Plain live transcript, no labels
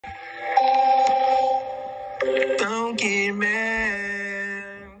get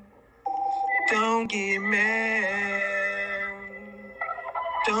mad. Don't get mad.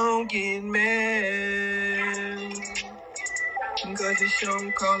 Don't get mad. Cause it's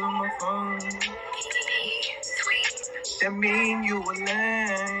your call on my phone. That mean you a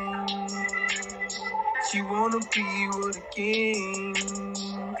lame. She wanna be with a king.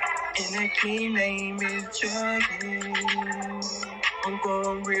 And that king name is Chucky. I'm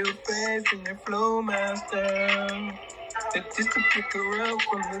going real fast in that flow master. That's just to pick her up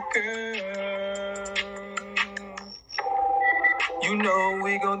from the curb. You know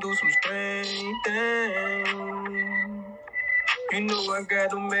we gon' do some strange things. You know I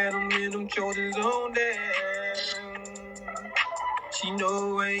got them at them in them shoulders on down. She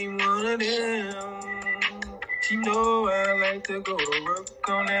know I ain't one of them. She know I like to go to work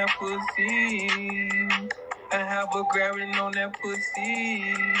on that pussy. I have her grabbing on that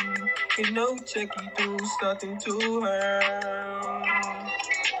pussy. You know Chucky do something to her.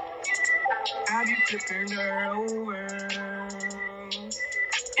 I be flipping her over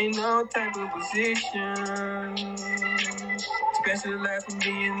in all type of positions. Specializing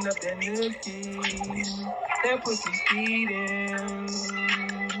being up that nookie. That pussy speeding.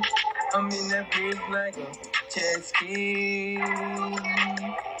 I'm in that bitch like a jet ski.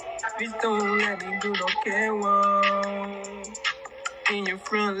 Bitch, don't let me do no catwalk in your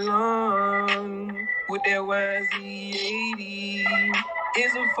front lawn with that YZ80.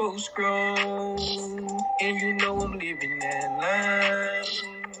 It's a full scroll, and you know I'm living that life.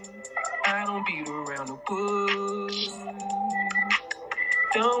 I don't beat around the bush.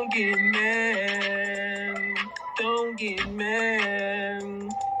 Don't get mad. Don't get mad.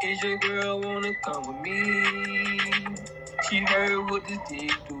 Is your girl wanna come with me? She heard what this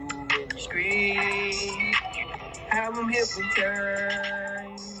dick do in the street. Have them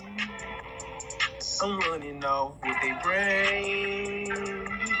hypnotized. I'm running off with their brain.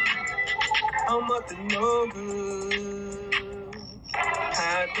 I'm up to no good.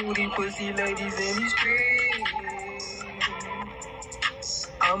 How do these pussy ladies in the street?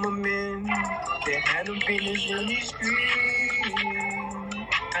 I'm a man that had them business in the street.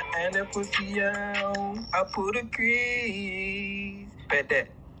 I had that pussy out. I put a crease. Bet that.